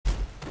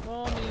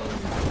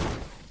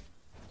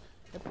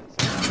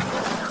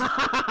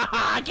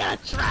I got a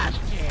trash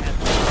can.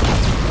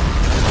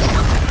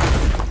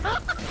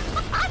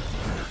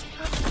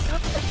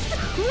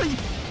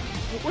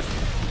 What?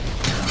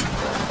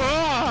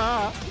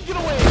 Ah! Get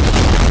away!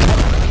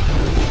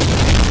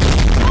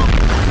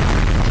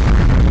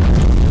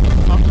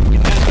 I'm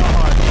fucking that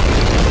hard.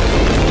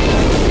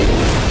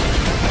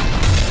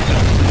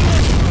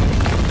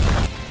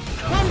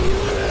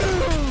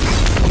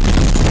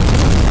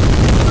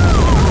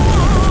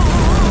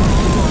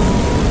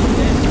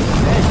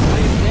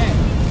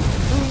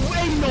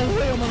 Ain't no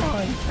way I'm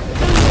alive.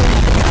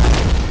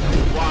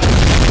 Why?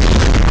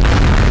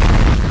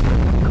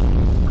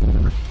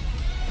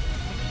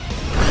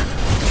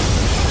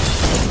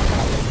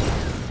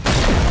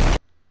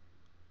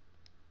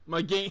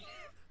 My game.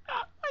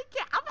 My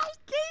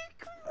game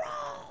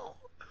grow.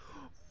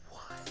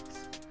 What?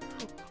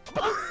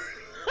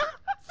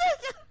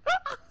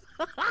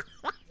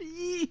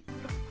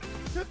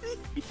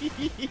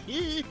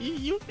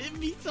 You hit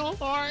me so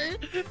hard.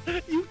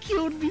 You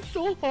killed me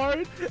so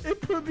hard.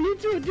 It put me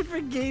into a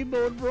different game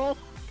mode, bro.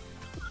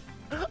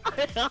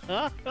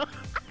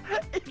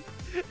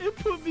 It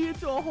put me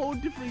into a whole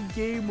different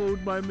game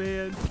mode, my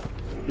man.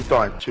 You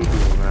throwing two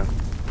people, man.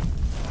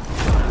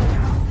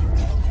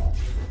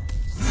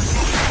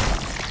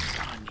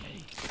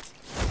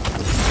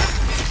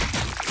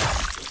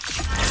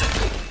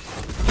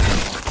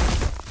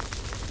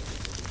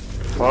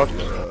 Fuck.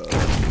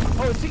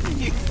 Oh, it's taking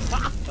you.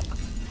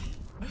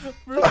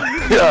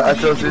 Yeah, I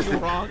told Sissy.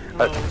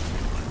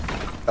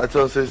 I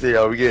told Sissy,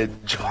 yo, we getting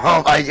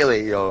drunk. I get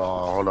it, yo.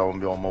 Hold on, I'm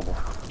gonna be on mobile.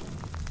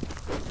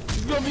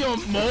 He's gonna be on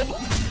mobile?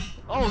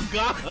 Oh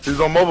god. He's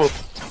on mobile.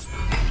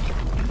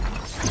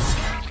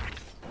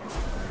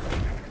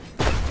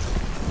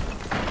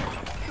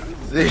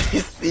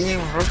 See,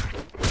 bro.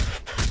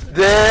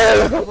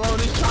 Damn. Bro,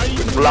 this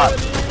Chinese block.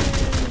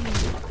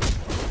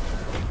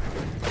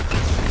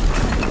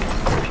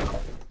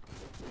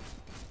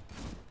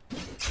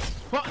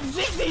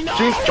 Ziggy, no!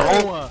 She's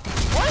strong. What?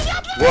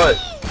 What?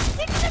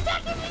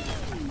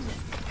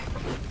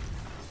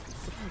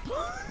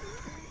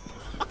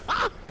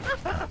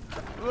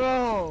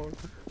 Bro.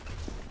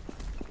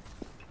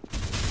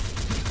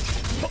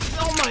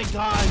 Oh my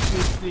god,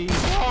 Ziggy.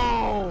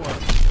 No!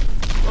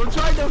 I'm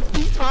trying to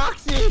be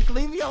toxic.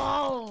 Leave me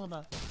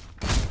alone.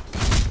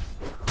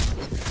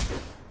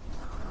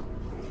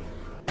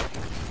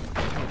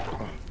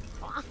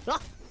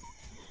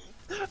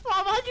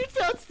 Mom, why'd you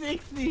tell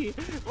 60?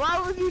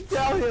 Why would you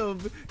tell him?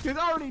 Because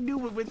I already knew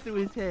what went through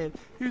his head.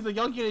 He was like,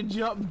 y'all gonna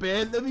jump,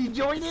 Ben? Let me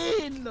join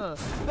in.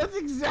 That's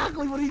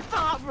exactly what he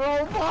thought,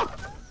 bro. Mom,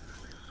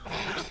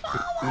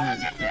 why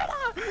would you do that?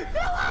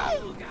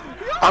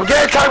 I'm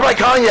getting attacked by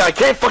Kanye. I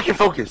can't fucking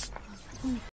focus.